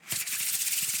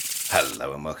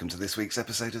Hello and welcome to this week's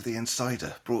episode of The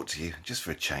Insider, brought to you, just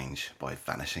for a change, by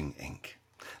Vanishing Ink.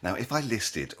 Now, if I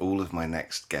listed all of my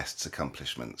next guest's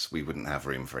accomplishments, we wouldn't have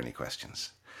room for any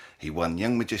questions. He won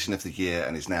Young Magician of the Year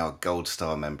and is now a Gold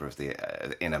Star member of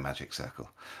the Inner Magic Circle.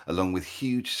 Along with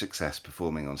huge success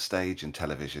performing on stage and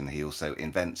television, he also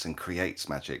invents and creates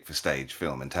magic for stage,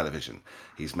 film and television.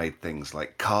 He's made things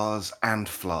like cars and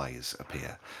flies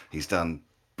appear. He's done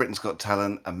Britain's Got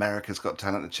Talent, America's Got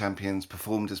Talent, the Champions,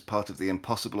 performed as part of the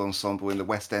Impossible Ensemble in the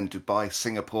West End, Dubai,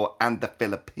 Singapore and the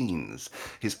Philippines.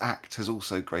 His act has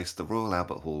also graced the Royal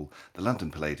Albert Hall, the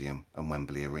London Palladium and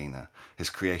Wembley Arena.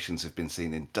 His creations have been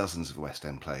seen in dozens of West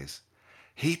End plays.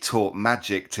 He taught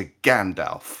magic to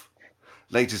Gandalf.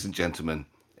 Ladies and gentlemen,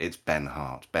 it's Ben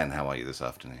Hart. Ben, how are you this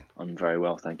afternoon? I'm very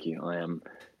well, thank you. I am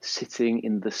sitting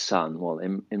in the sun, well,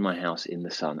 in my house in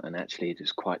the sun, and actually it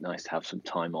is quite nice to have some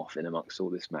time off in amongst all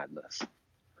this madness.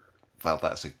 Well,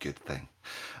 that's a good thing.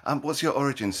 What's your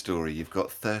origin story? You've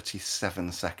got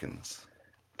 37 seconds.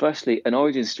 Firstly, an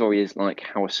origin story is like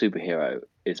how a superhero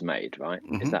is made, right?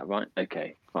 Is that right?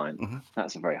 Okay, fine.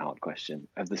 That's a very hard question.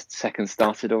 Have the seconds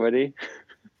started already?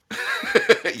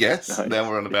 Yes, No. now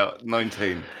we're on about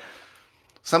 19.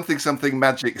 Something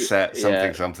magic set,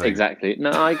 Yeah, something. exactly. No,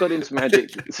 I got into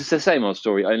magic. It's the same old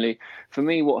story. Only for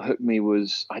me, what hooked me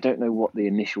was I don't know what the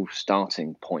initial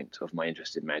starting point of my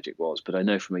interest in magic was, but I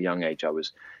know from a young age I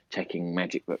was checking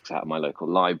magic books out of my local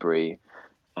library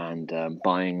and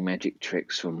buying magic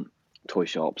tricks from toy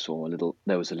shops or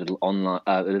there was a little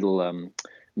online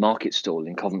market stall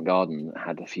in Covent Garden that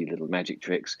had a few little magic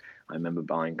tricks. I remember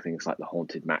buying things like the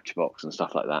haunted matchbox and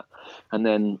stuff like that, and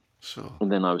then Sure.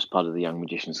 and then I was part of the Young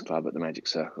Magicians Club at the Magic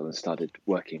Circle and started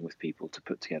working with people to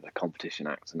put together competition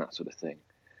acts and that sort of thing.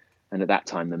 And at that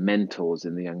time, the mentors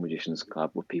in the Young Magicians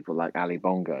Club were people like Ali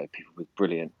Bongo, people with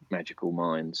brilliant magical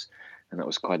minds. And that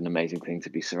was quite an amazing thing to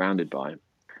be surrounded by.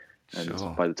 And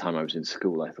Sure. by the time I was in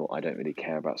school, I thought, I don't really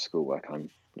care about schoolwork.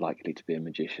 I'm likely to be a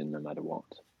magician no matter what.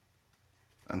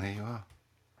 And here you are.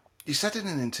 You said in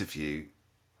an interview,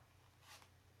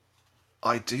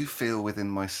 I do feel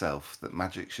within myself that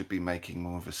magic should be making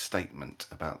more of a statement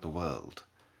about the world.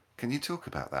 Can you talk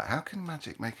about that? How can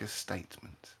magic make a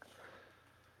statement?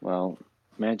 Well,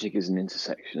 magic is an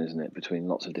intersection, isn't it, between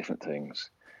lots of different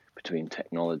things, between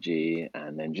technology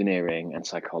and engineering and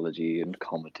psychology and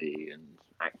comedy and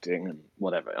acting and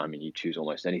whatever. I mean, you choose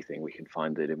almost anything, we can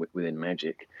find it within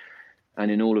magic.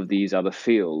 And in all of these other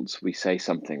fields, we say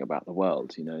something about the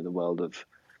world. You know, the world of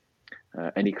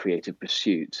any creative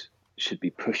pursuit should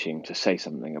be pushing to say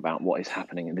something about what is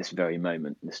happening in this very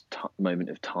moment, this moment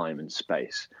of time and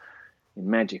space. In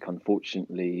magic,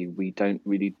 unfortunately, we don't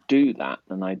really do that,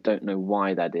 and I don't know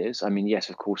why that is. I mean, yes,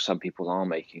 of course, some people are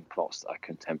making plots that are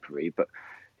contemporary, but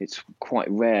it's quite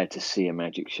rare to see a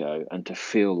magic show and to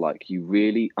feel like you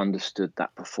really understood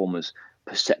that performer's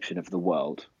perception of the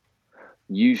world.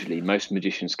 Usually, most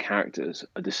magicians' characters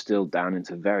are distilled down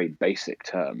into very basic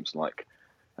terms, like,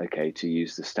 okay, to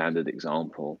use the standard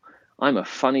example, I'm a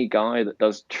funny guy that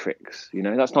does tricks. You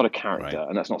know, that's not a character, Right.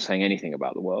 and that's not saying anything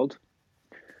about the world.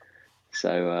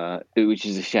 So, which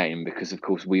is a shame because, of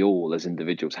course, we all as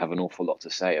individuals have an awful lot to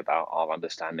say about our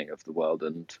understanding of the world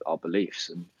and our beliefs,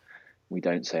 and we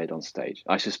don't say it on stage.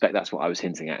 I suspect that's what I was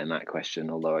hinting at in that question,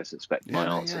 although I suspect my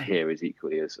Yeah, answer yeah. here is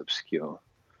equally as obscure.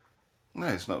 No,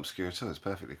 it's not obscure at all. It's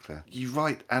perfectly clear. You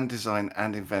write and design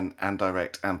and invent and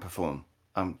direct and perform.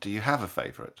 Do you have a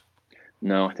favourite?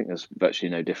 No, I think there's virtually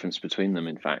no difference between them.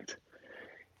 In fact,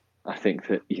 I think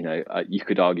that you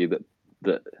could argue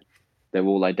that they're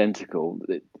all identical.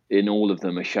 In all of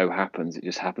them, a show happens. It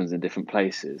just happens in different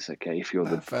places. Okay,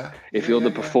 No, fair. if Yeah, you're the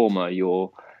yeah, yeah. performer,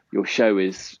 your show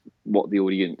is what the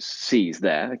audience sees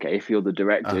there. Okay, if you're the Uh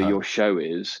director, huh. your show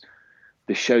is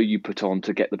the show you put on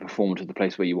to get the performer to the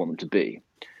place where you want them to be.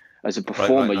 As a Right,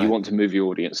 performer, right, you right. want to move your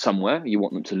audience somewhere. You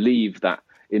want them to leave that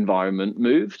environment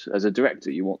moved. As a director,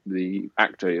 you want the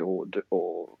actor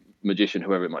or magician,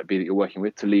 whoever it might be that you're working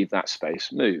with, to leave that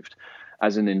space moved.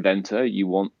 As an inventor, you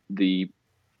want the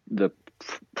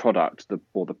product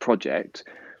or the project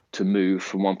to move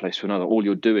from one place to another. All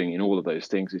you're doing in all of those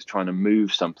things is trying to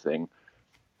move something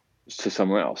to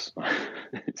somewhere else.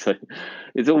 So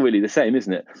it's all really the same,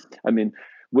 isn't it? I mean,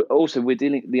 we're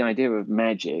dealing the idea of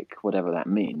magic, whatever that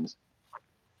means.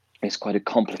 It's quite a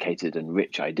complicated and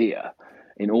rich idea.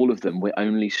 In all of them, we're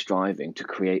only striving to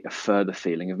create a further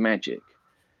feeling of magic.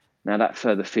 Now, that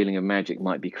further feeling of magic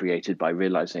might be created by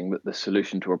realizing that the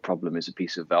solution to a problem is a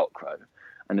piece of Velcro.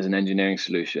 And as an engineering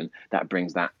solution, that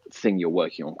brings that thing you're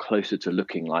working on closer to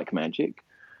looking like magic.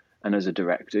 And as a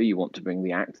director, you want to bring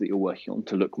the act that you're working on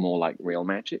to look more like real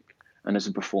magic. And as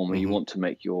a performer, you Hmm. want to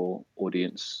make your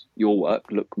audience, your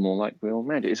work, look more like real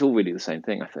magic. It's all really the same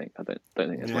thing, I think. I don't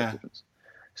think there's much Yeah. difference.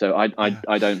 So Yeah.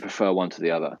 I don't prefer one to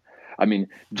the other. I mean,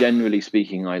 generally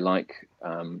speaking, I like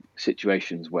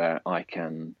situations where I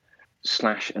can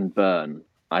slash and burn.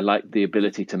 I like the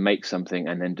ability to make something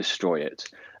and then destroy it.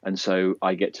 And so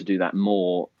I get to do that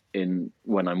more in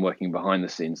when I'm working behind the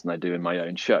scenes than I do in my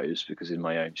own shows, because in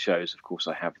my own shows, of course,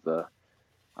 I have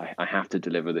to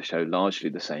deliver the show largely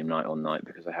the same night on night,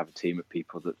 because I have a team of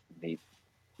people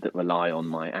that rely on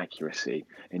my accuracy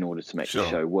in order to make the Sure.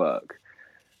 show work.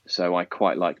 So I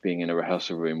quite like being in a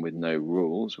rehearsal room with no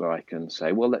rules, where I can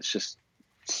say, well, let's just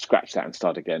scratch that and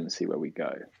start again and see where we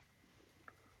go.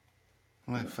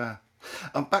 Well, fair.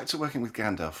 Back to working with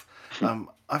Gandalf.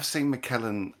 I've seen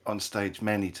McKellen on stage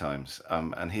many times,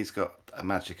 and he's got a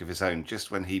magic of his own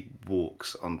just when he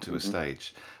walks onto a Mm-hmm.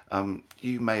 stage.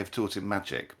 You may have taught him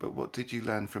magic, but what did you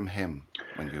learn from him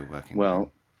when you were working with him?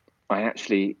 Well, I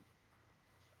actually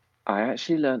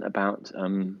learned about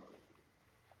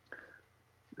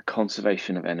the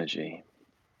conservation of energy.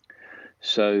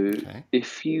 So Okay.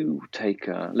 if you take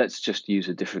let's just use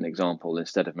a different example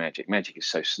instead of magic. Magic is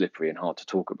so slippery and hard to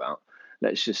talk about.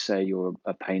 Let's just say you're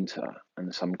a painter,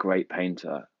 and some great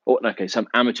painter, or okay, some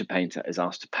amateur painter is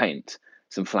asked to paint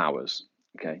some flowers.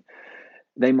 Okay,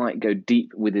 they might go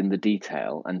deep within the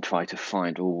detail and try to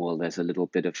find, oh well, there's a little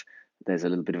bit of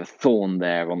a thorn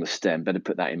there on the stem. Better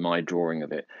put that in my drawing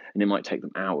of it, and it might take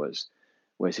them hours.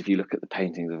 Whereas if you look at the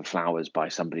paintings of the flowers by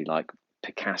somebody like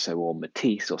Picasso or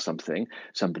Matisse or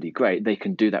somebody great, they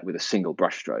can do that with a single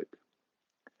brushstroke.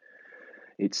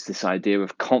 It's this idea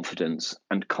of confidence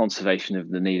and conservation of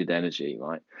the needed energy,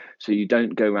 right? So you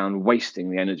don't go around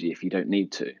wasting the energy if you don't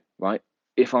need to, right?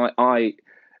 If I'm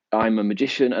a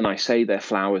magician and I say they're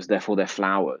flowers, therefore they're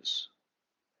flowers.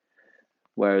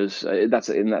 Whereas that's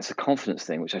a confidence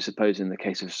thing, which I suppose in the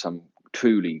case of some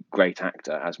truly great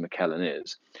actor, as McKellen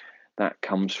is, that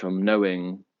comes from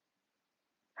knowing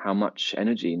how much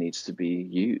energy needs to be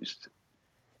used.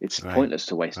 It's Right. pointless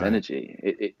to waste Right.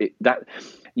 energy. That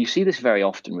you see this very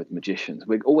often with magicians.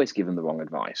 We're always given the wrong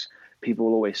advice. People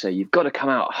will always say, "You've got to come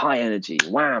out high energy,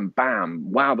 wham,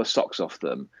 bam, wow the socks off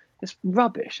them." It's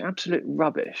rubbish, absolute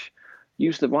rubbish.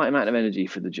 Use the right amount of energy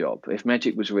for the job. If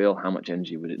magic was real, how much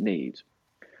energy would it need?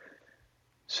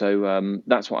 So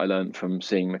that's what I learned from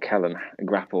seeing McKellen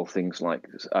grapple things like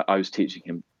I was teaching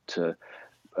him to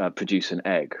produce an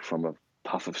egg from a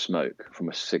puff of smoke from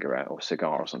a cigarette or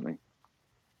cigar or something,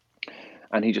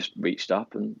 and he just reached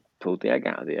up and pulled the egg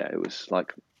out of the air. It was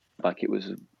like it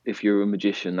was, if you're a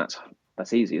magician,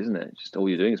 that's easy, isn't it? Just all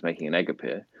you're doing is making an egg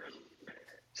appear.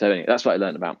 So anyway, that's what I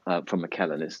learned about from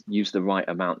McKellen, is use the right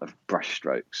amount of brush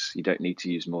strokes. You don't need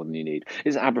to use more than you need.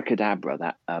 It's abracadabra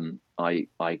that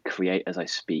I create as I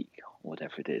speak,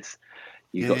 whatever it is.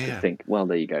 You've Yeah. got Yeah. to Yeah. think, well,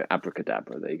 there you go,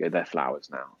 abracadabra, there you go, they're flowers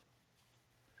now.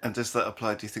 And does that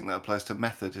apply? Do you think that applies to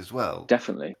method as well?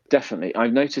 Definitely, definitely.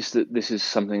 I've noticed that this is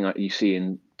something that you see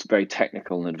in very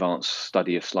technical and advanced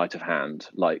study of sleight of hand.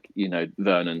 Like,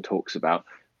 Vernon talks about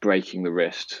breaking the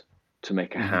wrist to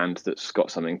make a Hmm. hand that's got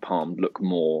something palmed look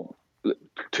more,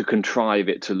 to contrive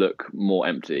it to look more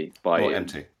empty More by,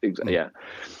 empty. Mm. yeah.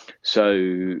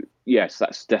 So, yes,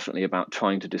 that's definitely about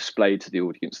trying to display to the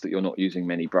audience that you're not using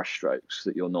many brush strokes,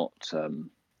 that you're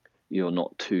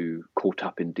not too caught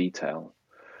up in detail.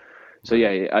 So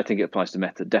Right. yeah, I think it applies to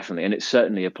method, definitely, and it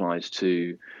certainly applies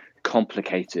to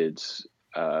complicated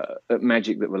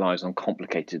magic that relies on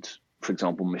complicated, for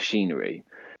example, machinery.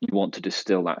 You want to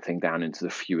distill that thing down into the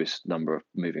fewest number of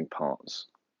moving parts.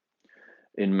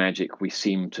 In magic, we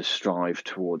seem to strive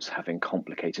towards having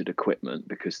complicated equipment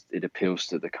because it appeals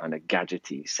to the kind of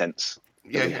gadgety sense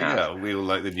that Yeah. we Yeah. have. Yeah. We all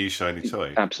like the new shiny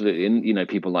toy. Absolutely, and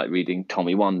people like reading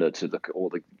Tommy Wonder to look at all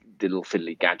the little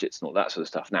fiddly gadgets and all that sort of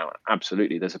stuff. Now,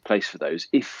 absolutely, there's a place for those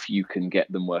if you can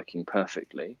get them working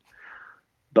perfectly.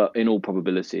 But in all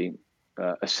probability,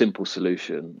 a simple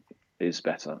solution is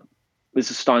better.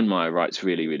 Mr. Steinmeier writes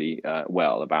really, really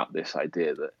well about this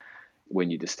idea that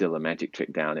when you distill a magic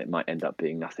trick down, it might end up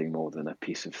being nothing more than a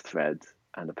piece of thread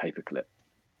and a paperclip.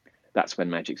 That's when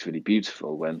magic's really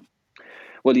beautiful.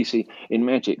 Well, you see, in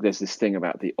magic, there's this thing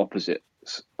about the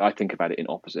opposites. I think about it in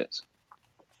opposites.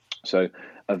 So,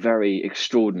 a very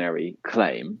extraordinary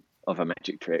claim of a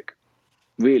magic trick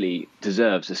really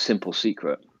deserves a simple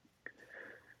secret,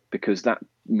 because that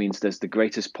means there's the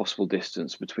greatest possible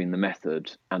distance between the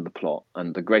method and the plot.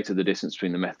 And the greater the distance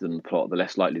between the method and the plot, the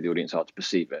less likely the audience are to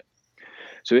perceive it.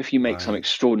 So, if you make some Right.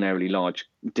 extraordinarily large,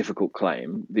 difficult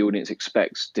claim, the audience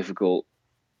expects difficult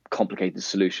complicated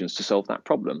solutions to solve that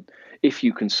problem. If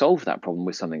you can solve that problem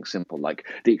with something simple, like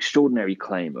the extraordinary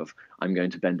claim of I'm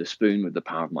going to bend a spoon with the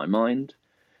power of my mind,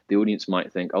 the audience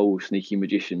might think, oh, sneaky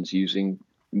magician's using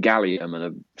gallium and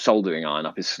a soldering iron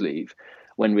up his sleeve,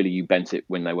 when really you bent it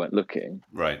when they weren't looking.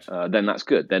 Right. Then that's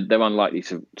good. They're unlikely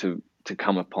to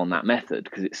come upon that method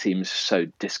because it seems so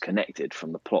disconnected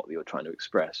from the plot that you're trying to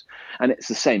express. And it's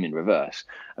the same in reverse.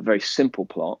 A very simple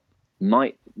plot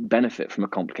might benefit from a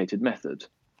complicated method.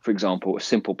 For example, a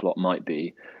simple plot might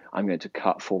be, I'm going to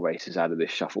cut 4 races out of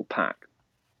this shuffle pack.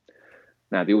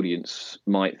 Now, the audience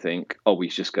might think, oh,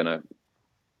 he's just going to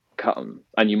cut them.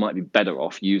 And you might be better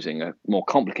off using a more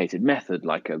complicated method,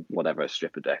 like a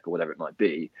stripper deck or whatever it might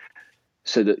be,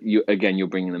 so that you're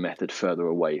bringing the method further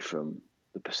away from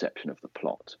the perception of the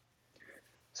plot.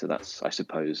 So that's, I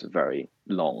suppose, a very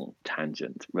long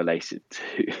tangent related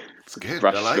to It's good.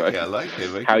 brush I like strokes. it. I like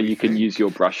it. How Making me you can think. use your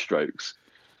brush strokes.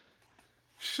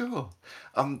 Sure.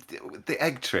 The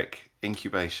egg trick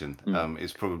incubation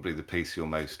is probably the piece you're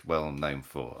most well known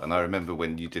for. And I remember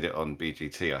when you did it on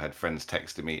BGT, I had friends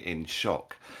texting me in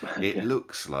shock. It Yeah.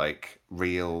 looks like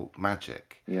real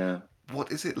magic. Yeah.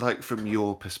 What is it like from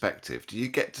your perspective? Do you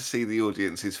get to see the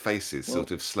audience's faces Well,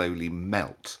 sort of slowly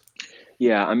melt?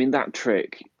 yeah, I mean that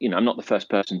trick. I'm not the first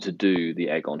person to do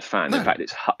the egg on fan. In No. fact,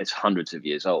 it's hundreds of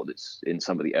years old. It's in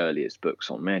some of the earliest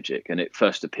books on magic, and it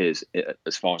first appears,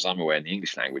 as far as I'm aware, in the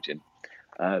English language in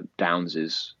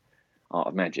Downes's Art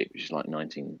of Magic, which is like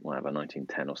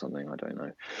 1910 or something. I don't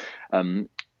know. I'm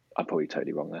probably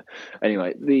totally wrong there.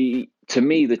 Anyway, to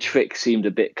me the trick seemed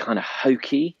a bit kind of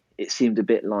hokey. It seemed a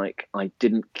bit like I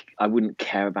wouldn't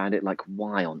care about it. Like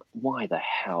why the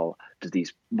hell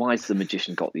why has the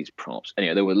magician got these props?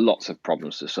 Anyway, there were lots of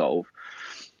problems to solve,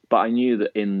 but I knew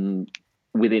that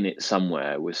within it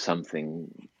somewhere was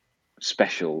something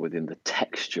special within the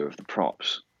texture of the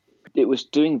props. It was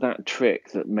doing that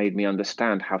trick that made me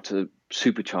understand how to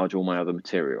supercharge all my other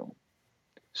material.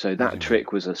 So What do that you mean?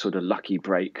 trick was a sort of lucky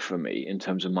break for me in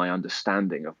terms of my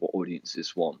understanding of what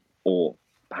audiences want or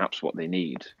perhaps what they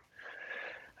need.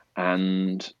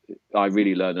 And I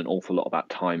really learned an awful lot about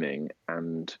timing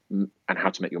and how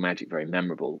to make your magic very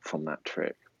memorable from that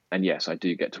trick. And yes, I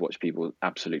do get to watch people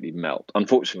absolutely melt.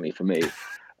 Unfortunately for me,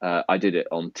 I did it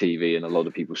on TV and a lot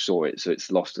of people saw it, so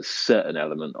it's lost a certain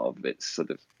element of it's sort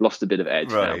of lost a bit of edge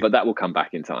now. Right. But that will come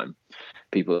back in time.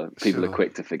 People are Sure.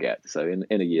 quick to forget. So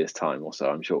in a year's time or so,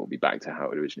 I'm sure it'll be back to how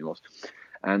it originally was.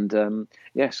 And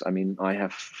yes, I mean, I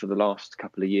have for the last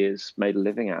couple of years made a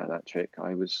living out of that trick.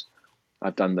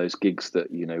 I've done those gigs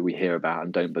that we hear about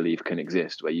and don't believe can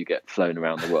exist, where you get flown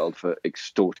around the world for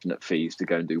extortionate fees to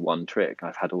go and do one trick.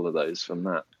 I've had all of those from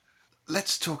that.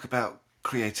 Let's talk about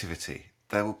creativity.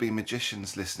 There will be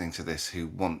magicians listening to this who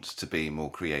want to be more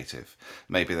creative.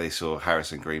 Maybe they saw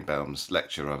Harrison Greenbaum's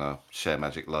lecture on our Share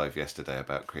Magic Live yesterday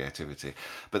about creativity,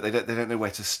 but they don't know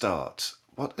where to start.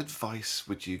 What advice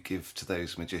would you give to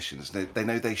those magicians? They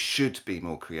know they should be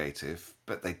more creative,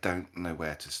 but they don't know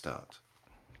where to start.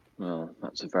 Well,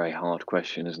 that's a very hard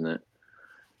question, isn't it?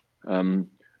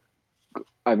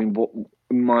 I mean, what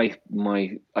my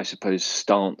I suppose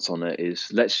stance on it is,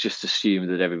 let's just assume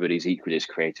that everybody's equally as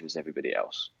creative as everybody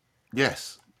else.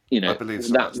 Yes, you I know believe that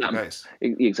that that's the case.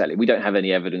 exactly, we don't have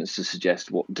any evidence to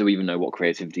suggest what do we even know what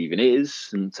creativity even is,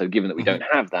 and so given that we don't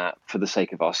have that, for the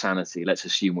sake of our sanity, let's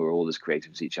assume we're all as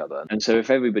creative as each other. And so if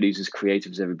everybody's as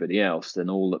creative as everybody else, then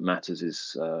all that matters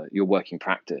is your working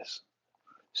practice.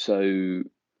 So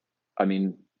I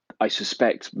mean, I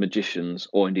suspect magicians,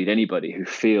 or indeed anybody who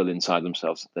feel inside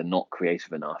themselves that they're not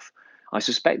creative enough, I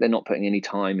suspect they're not putting any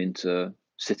time into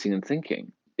sitting and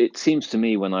thinking. It seems to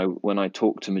me when I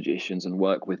talk to magicians and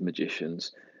work with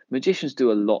magicians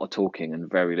do a lot of talking and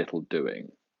very little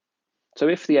doing. So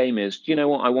if the aim is, you know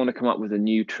what, I want to come up with a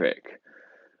new trick,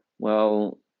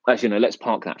 well, actually, no, let's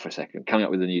park that for a second. Coming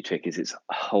up with a new trick is its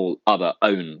whole other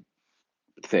own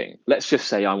thing. Let's just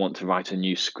say I want to write a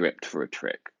new script for a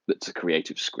trick that's a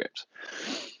creative script.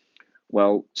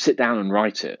 Well, sit down and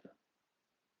write it.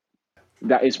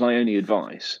 That is my only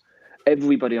advice.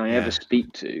 Everybody I ever Yeah.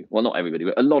 speak to, well, not everybody,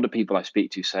 but a lot of people I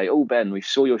speak to say, oh, Ben, we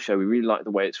saw your show. We really like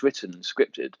the way it's written and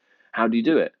scripted. How do you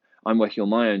do it? I'm working on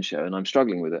my own show and I'm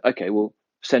struggling with it. Okay, well,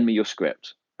 send me your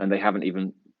script. And they haven't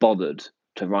even bothered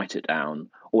to write it down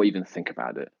or even think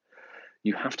about it.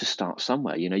 You have to start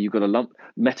somewhere. You've got a lump,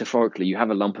 metaphorically, you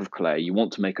have a lump of clay, you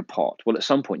want to make a pot. Well, at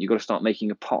some point, you've got to start making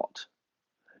a pot.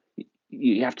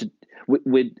 You have to,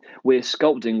 we're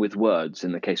sculpting with words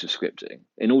in the case of scripting.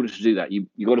 In order to do that, you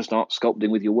got to start sculpting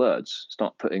with your words,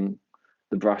 start putting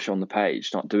the brush on the page,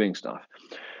 start doing stuff.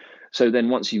 So then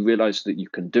once you realize that you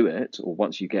can do it, or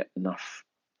once you get enough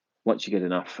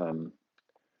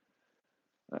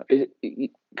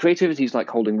Creativity is like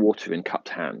holding water in cupped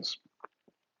hands,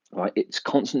 right? It's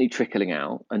constantly trickling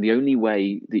out, and the only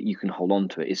way that you can hold on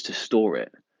to it is to store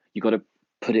it. You got to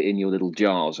put it in your little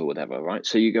jars or whatever, right?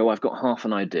 So you go, I've got half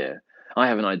an idea. I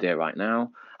have an idea right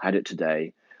now. I had it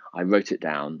today. I wrote it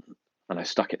down and I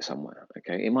stuck it somewhere.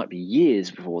 Okay, it might be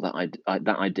years before that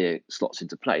idea slots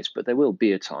into place, but there will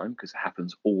be a time, because it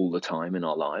happens all the time in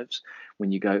our lives,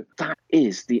 when you go, that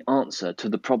is the answer to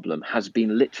the problem, has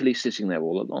been literally sitting there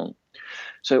all along.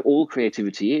 So all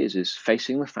creativity is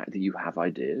facing the fact that you have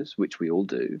ideas, which we all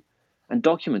do, and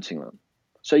documenting them.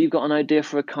 So you've got an idea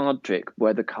for a card trick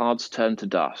where the cards turn to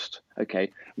dust.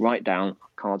 Okay, write down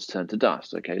cards turn to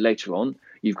dust. Okay, later on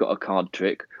you've got a card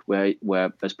trick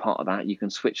where as part of that you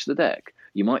can switch the deck.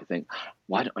 You might think,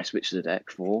 why don't I switch the deck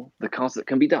for the cards that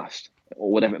can be dust,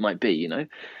 or whatever it might be.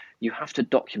 You have to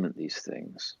document these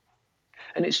things.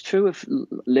 And it's true of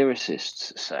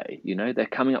lyricists, say, they're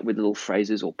coming up with little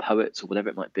phrases, or poets, or whatever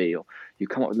it might be, or you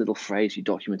come up with a little phrase, you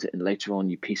document it, and later on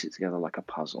you piece it together like a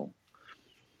puzzle.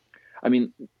 I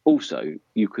mean, also,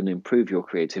 you can improve your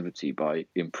creativity by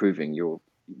improving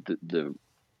the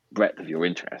breadth of your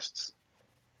interests.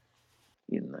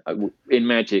 In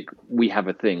magic, we have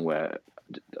a thing where,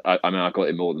 I mean, I've got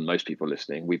it more than most people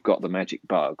listening. We've got the magic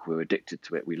bug. We're addicted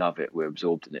to it. We love it. We're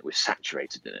absorbed in it. We're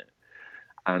saturated in it.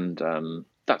 And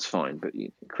that's fine, but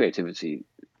creativity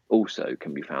also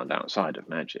can be found outside of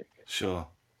magic. Sure.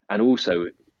 And also,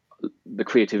 the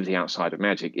creativity outside of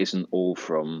magic isn't all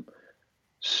from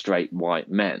straight white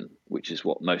men, which is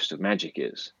what most of magic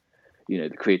is. The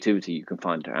creativity you can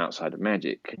find outside of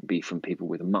magic can be from people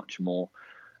with much more,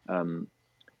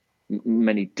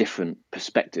 many different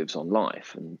perspectives on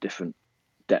life and different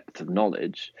depth of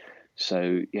knowledge.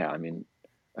 So yeah, I mean,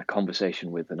 a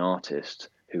conversation with an artist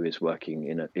who is working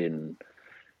in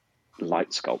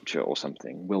light sculpture or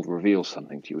something will reveal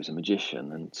something to you as a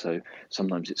magician. And so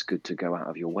sometimes it's good to go out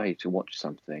of your way to watch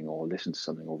something or listen to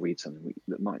something or read something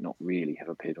that might not really have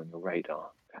appeared on your radar.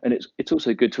 And it's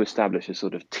also good to establish a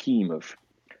sort of team of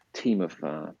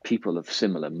people of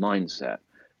similar mindset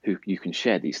who you can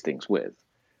share these things with.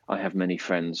 I have many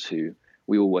friends who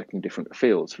we all work in different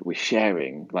fields. We're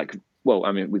sharing, like, well,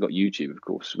 I mean, we got YouTube, of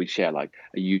course. We share like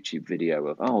a YouTube video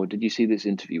of, oh, did you see this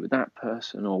interview with that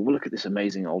person? Or well, look at this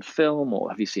amazing old film. Or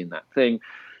have you seen that thing?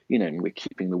 And we're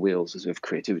keeping the wheels as of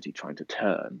creativity trying to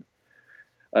turn.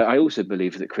 I also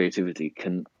believe that creativity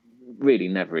can really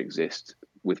never exist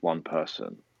with one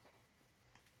person.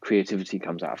 Creativity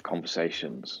comes out of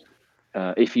conversations.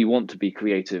 If you want to be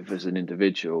creative as an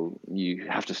individual, you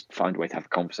have to find a way to have a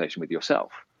conversation with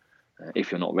yourself.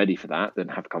 If you're not ready for that, then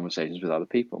have conversations with other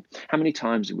people. How many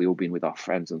times have we all been with our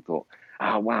friends and thought,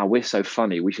 oh, wow, we're so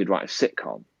funny, we should write a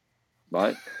sitcom,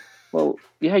 right? Well,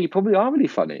 yeah, you probably are really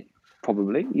funny.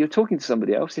 Probably. You're talking to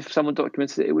somebody else. If someone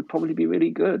documented it, it would probably be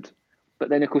really good. But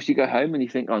then, of course, you go home and you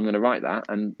think, oh, I'm going to write that,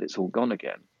 and it's all gone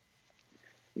again.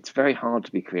 It's very hard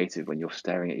to be creative when you're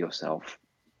staring at yourself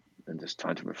and just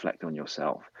trying to reflect on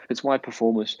yourself. It's why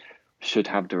performers should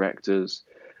have directors.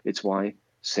 It's why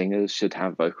singers should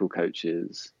have vocal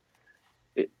coaches.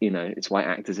 It's why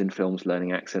actors in films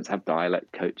learning accents have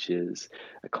dialect coaches.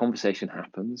 A conversation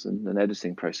happens, and an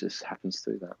editing process happens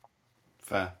through that.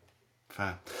 Fair.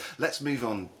 Let's move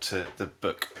on to the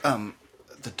book,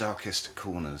 The Darkest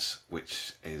Corners,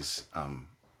 which is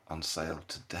on sale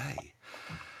today.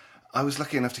 I was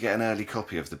lucky enough to get an early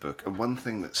copy of the book, and one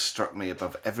thing that struck me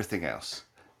above everything else,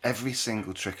 every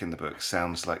single trick in the book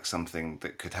sounds like something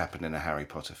that could happen in a Harry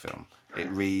Potter film. It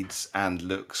reads and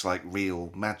looks like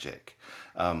real magic.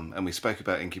 And we spoke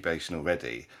about incubation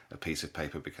already. A piece of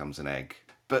paper becomes an egg.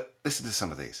 But listen to some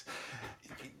of these.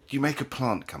 You make a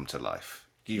plant come to life.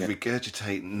 You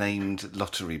regurgitate named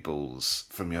lottery balls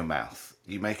from your mouth.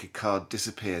 You make a card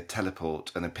disappear,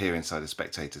 teleport, and appear inside a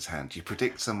spectator's hand. You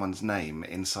predict someone's name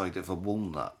inside of a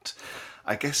walnut.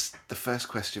 I guess the first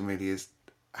question really is,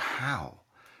 how?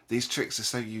 These tricks are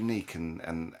so unique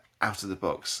and out of the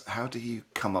box. How do you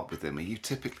come up with them? Are you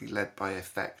typically led by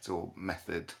effect or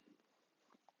method?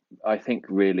 I think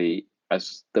really,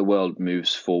 as the world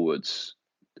moves forwards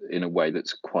in a way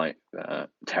that's quite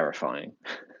terrifying,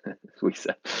 we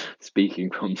say, speaking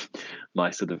from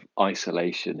my sort of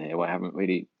isolation here, where I haven't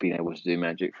really been able to do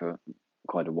magic for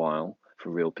quite a while for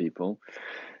real people.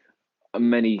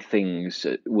 Many things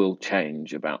will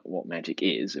change about what magic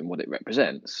is and what it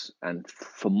represents. And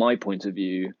from my point of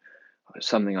view,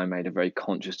 something I made a very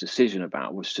conscious decision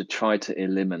about was to try to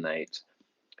eliminate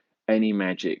any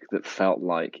magic that felt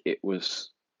like it was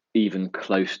even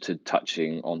close to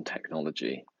touching on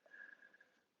technology.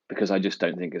 because I just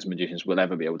don't think as magicians we'll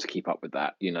ever be able to keep up with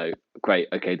that. Great,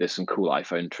 okay, there's some cool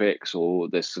iPhone tricks or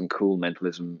there's some cool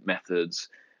mentalism methods.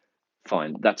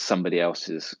 Fine, that's somebody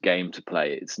else's game to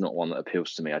play. It's not one that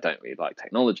appeals to me. I don't really like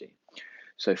technology.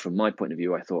 So from my point of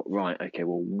view, I thought, right, okay,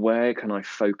 well, where can I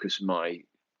focus my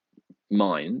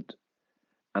mind?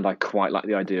 And I quite like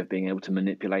the idea of being able to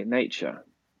manipulate nature.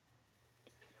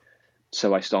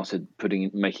 So I started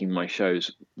making my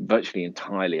shows virtually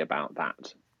entirely about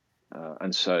that.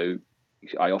 And so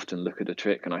I often look at a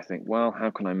trick and I think, well, how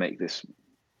can I make this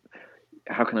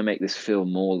feel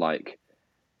more like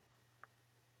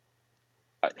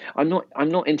I'm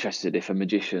not interested if a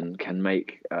magician can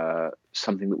make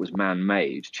something that was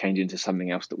man-made change into something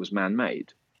else that was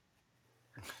man-made,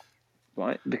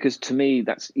 right? Because to me,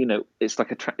 that's it's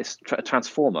like a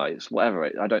transformer. It's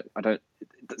whatever. I don't.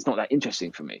 It's not that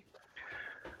interesting for me.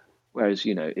 Whereas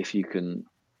if you can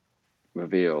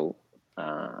reveal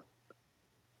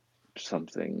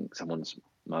someone's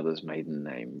mother's maiden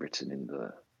name written in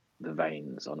the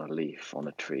veins on a leaf on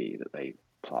a tree that they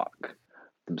pluck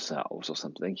themselves or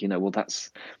something, well,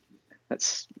 that's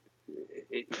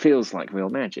it feels like real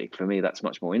magic. For me, that's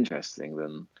much more interesting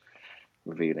than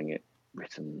revealing it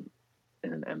written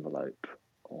in an envelope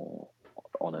or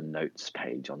on a notes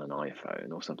page on an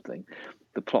iPhone or something.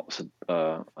 The plots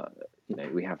are,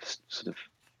 we have sort of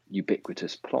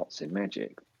ubiquitous plots in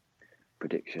magic,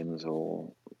 predictions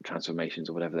or transformations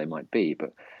or whatever they might be.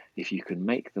 But if you can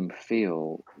make them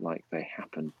feel like they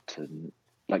happen to,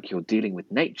 like you're dealing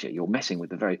with nature, you're messing with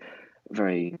the very,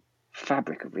 very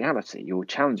fabric of reality. You're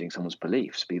challenging someone's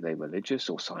beliefs, be they religious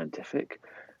or scientific.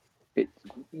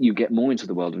 You get more into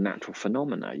the world of natural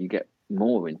phenomena. You get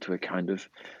more into a kind of,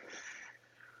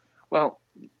 well,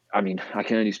 I mean, I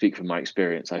can only speak from my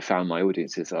experience. I found my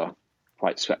audiences are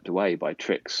quite swept away by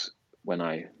tricks when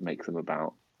I make them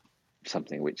about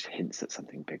something which hints at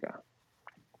something bigger.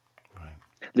 Right.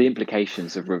 The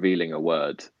implications of revealing a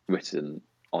word written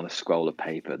on a scroll of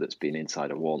paper that's been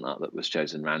inside a walnut that was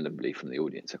chosen randomly from the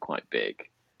audience are quite big.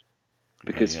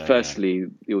 Because firstly,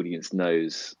 the audience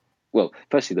knows, well,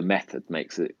 firstly, the method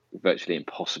makes it virtually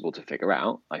impossible to figure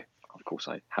out. Of course,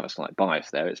 I have a slight bias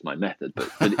there. It's my method,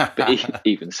 but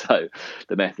even so,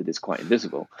 the method is quite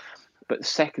invisible. But the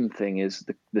second thing is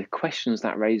the questions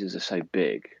that raises are so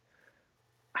big.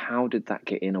 How did that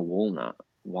get in a walnut?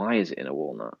 Why is it in a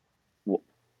walnut?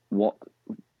 What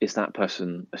is that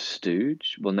person a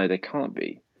stooge? Well, no, they can't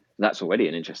be. That's already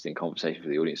an interesting conversation for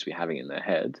the audience to be having in their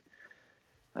head.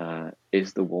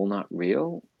 Is the walnut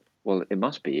real? Well, it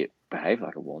must be. It behaved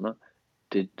like a walnut.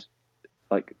 Did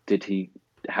he?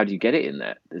 How do you get it in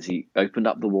there? Has he opened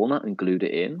up the walnut and glued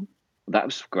it in? That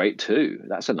was great too.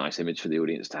 That's a nice image for the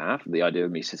audience to have. The idea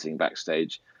of me sitting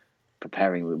backstage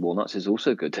preparing the walnuts is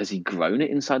also good. Has he grown it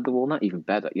inside the walnut? Even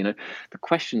better. The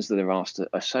questions that are asked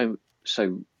are so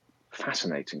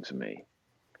fascinating to me.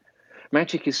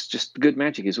 Good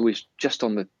magic is always just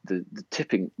on the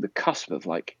tipping, the cusp of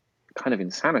like kind of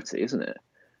insanity, isn't it?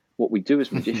 What we do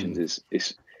as magicians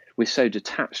is we're so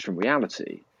detached from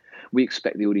reality. We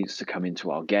expect the audience to come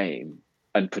into our game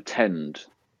and pretend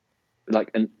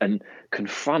like and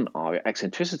confront our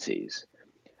eccentricities.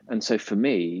 And so for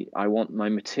me, I want my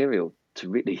material to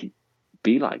really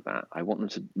be like that. I want them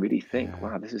to really think,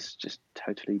 wow, this is just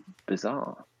totally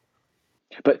bizarre.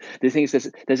 But the thing is,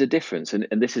 there's a difference, and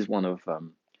this is one of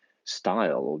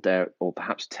style or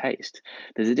perhaps taste.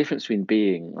 There's a difference between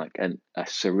being like a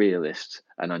surrealist,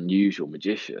 an unusual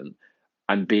magician,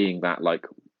 and being that like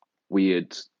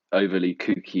weird, overly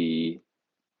kooky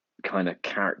kind of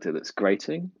character that's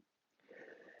grating.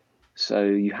 So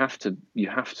you have to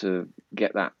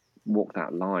walk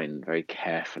that line very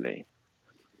carefully.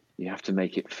 You have to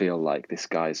make it feel like this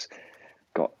guy's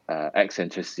got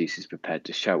eccentricities he's prepared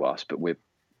to show us, but we're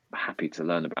happy to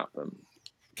learn about them.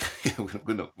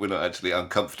 we're not actually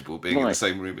uncomfortable being in the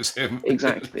same room as him.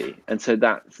 Exactly. And so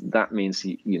that means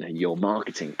your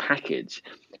marketing package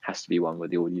has to be one where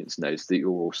the audience knows that you're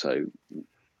also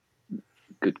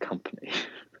good company.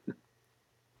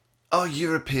 Our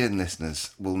European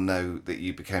listeners will know that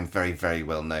you became very, very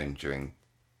well known during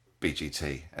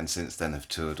BGT and since then have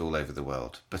toured all over the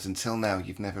world. But until now,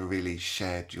 you've never really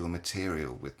shared your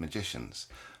material with magicians.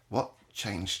 What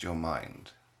changed your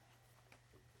mind?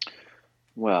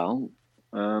 Well,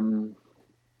 I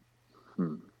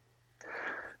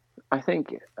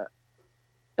think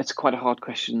it's quite a hard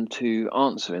question to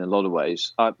answer in a lot of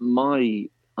ways. My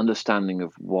understanding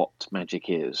of what magic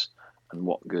is and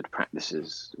what good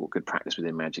practice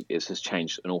within magic is, has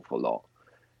changed an awful lot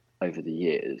over the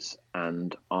years.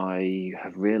 And I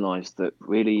have realized that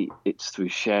really it's through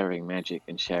sharing magic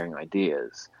and sharing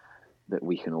ideas that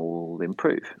we can all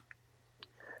improve.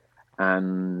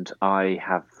 And I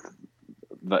have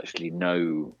virtually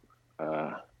no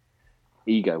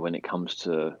ego when it comes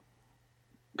to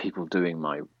people doing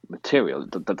my material.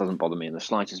 That doesn't bother me in the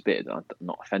slightest bit. I'm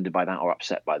not offended by that or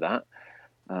upset by that.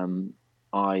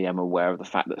 I am aware of the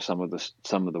fact that some of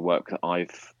the work that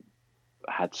I've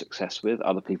had success with,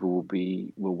 other people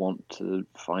will want to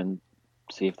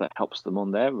see if that helps them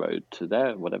on their road to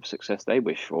their whatever success they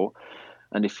wish for.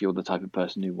 And if you're the type of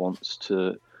person who wants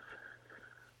to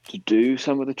do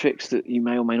some of the tricks that you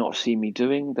may or may not see me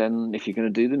doing, then if you're going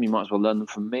to do them, you might as well learn them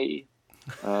from me.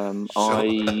 Sure.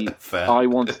 I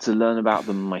wanted to learn about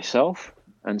them myself,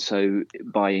 and so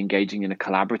by engaging in a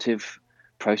collaborative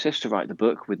process to write the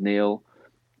book with Neil,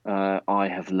 I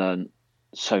have learned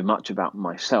so much about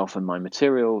myself and my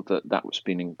material that's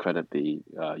been incredibly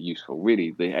useful.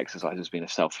 Really, the exercise has been a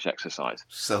selfish exercise.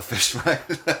 Selfish, right?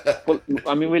 Well,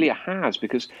 I mean, really, it has,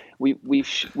 because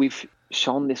we've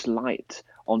shone this light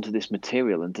onto this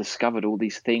material and discovered all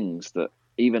these things that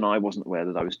even I wasn't aware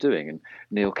that I was doing. And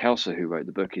Neil Kelso, who wrote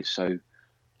the book, is so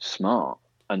smart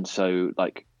and so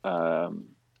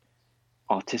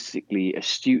artistically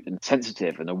astute and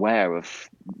sensitive and aware of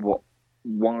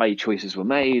why choices were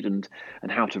made and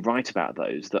how to write about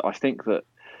those, that I think that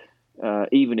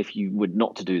even if you would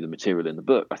not to do the material in the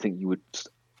book, I think you would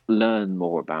learn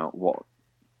more about what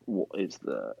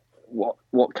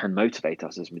can motivate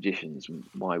us as magicians and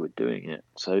why we're doing it.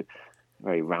 So,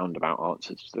 very roundabout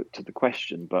answer to the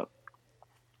question, but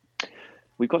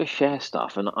we've got to share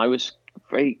stuff, and I was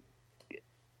very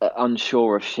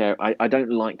unsure of share. I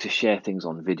don't like to share things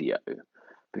on video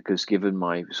because, given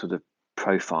my sort of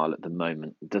profile at the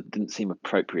moment, it didn't seem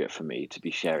appropriate for me to be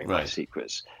sharing my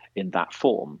secrets in that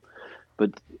form.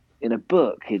 But in a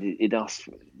book,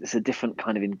 it's a different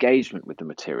kind of engagement with the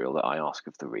material that I ask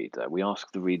of the reader. We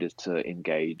ask the reader to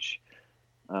engage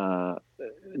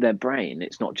their brain.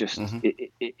 It's not just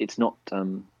it's not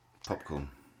popcorn.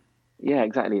 Yeah,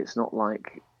 exactly. It's not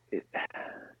like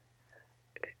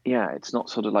it's not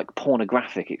sort of like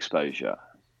pornographic exposure.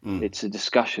 It's a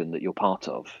discussion that you're part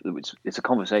of. It's a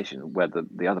conversation where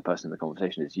the other person in the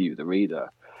conversation is you, the reader.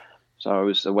 So I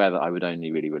was aware that I would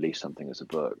only really release something as a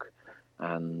book,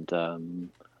 and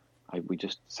we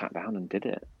just sat down and did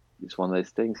it. It's one of those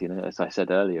things, as I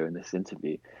said earlier in this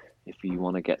interview, if you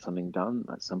want to get something done,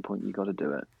 at some point you got to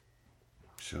do it.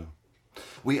 Sure.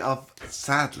 We have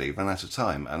sadly run out of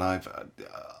time, and I've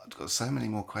got so many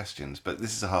more questions, but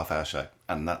this is a half-hour show,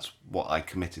 and that's what I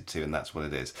committed to, and that's what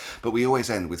it is. But we always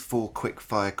end with 4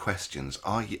 quick-fire questions,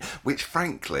 which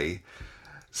frankly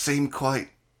seem quite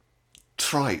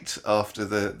trite after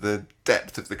the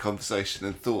depth of the conversation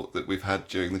and thought that we've had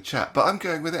during the chat. But I'm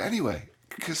going with it anyway,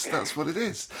 because that's what it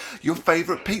is. Your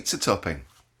favourite pizza topping?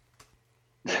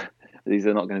 These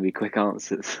are not going to be quick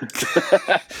answers.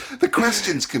 The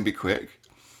questions can be quick.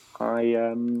 I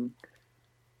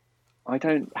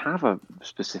don't have a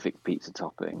specific pizza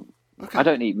topping. Okay. I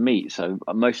don't eat meat, so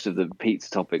most of the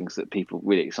pizza toppings that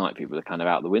really excite people are kind of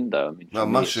out the window. I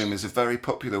mean, mushroom is a very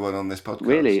popular one on this podcast.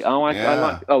 Really? Oh, I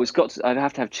like. Oh, I'd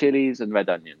have to have chilies and red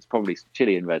onions. Probably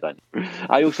chili and red onion.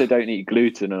 I also don't eat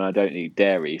gluten and I don't eat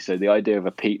dairy, so the idea of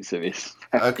a pizza is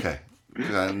okay.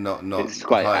 Not it's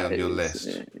quite high on your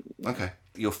list. Okay.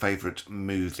 Your favourite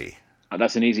movie?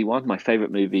 That's an easy one. My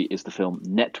favourite movie is the film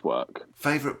Network.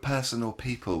 Favourite person or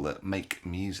people that make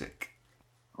music?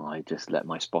 I just let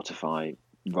my Spotify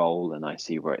roll and I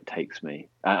see where it takes me.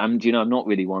 I'm not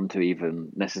really one to even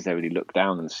necessarily look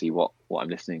down and see what I'm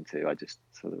listening to. I just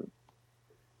sort of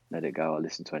let it go. I'll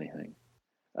listen to anything.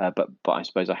 But I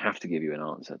suppose I have to give you an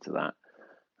answer to that.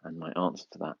 And my answer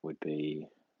to that would be,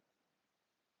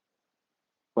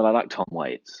 well, I like Tom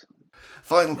Waits.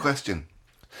 Final question.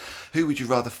 Who would you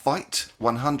rather fight?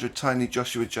 100 tiny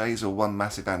Joshua Jays or one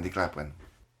massive Andy Gladwin?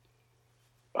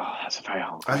 Oh, that's a very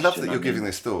hard question. I love that you're giving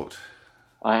this thought.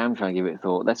 I am trying to give it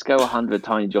thought. Let's go 100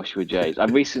 tiny Joshua Jays.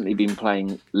 I've recently been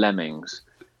playing Lemmings,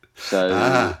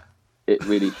 so it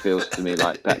really feels to me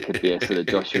like that could be a sort of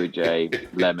Joshua J,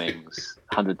 Lemmings,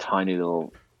 100 tiny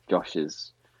little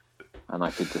Joshes, and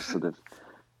I could just sort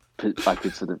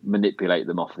of manipulate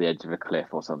them off the edge of a cliff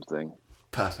or something.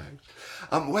 Perfect.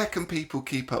 Where can people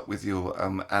keep up with your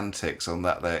antics on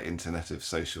their internet of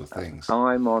social things?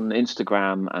 I'm on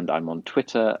Instagram and I'm on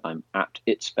Twitter. I'm at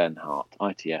It's Ben Hart,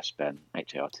 ITS Ben,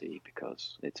 HART,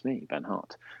 because it's me, Ben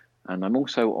Hart. And I'm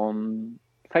also on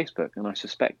Facebook, and I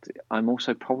suspect I'm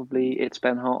also probably It's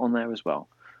Ben Hart on there as well.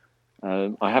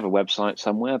 I have a website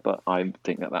somewhere, but I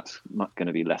think that's going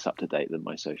to be less up to date than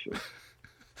my social.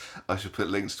 I should put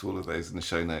links to all of those in the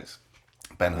show notes.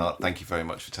 Ben Hart, thank you very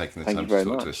much for taking the time to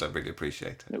talk to us. I really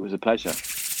appreciate it. It was a pleasure.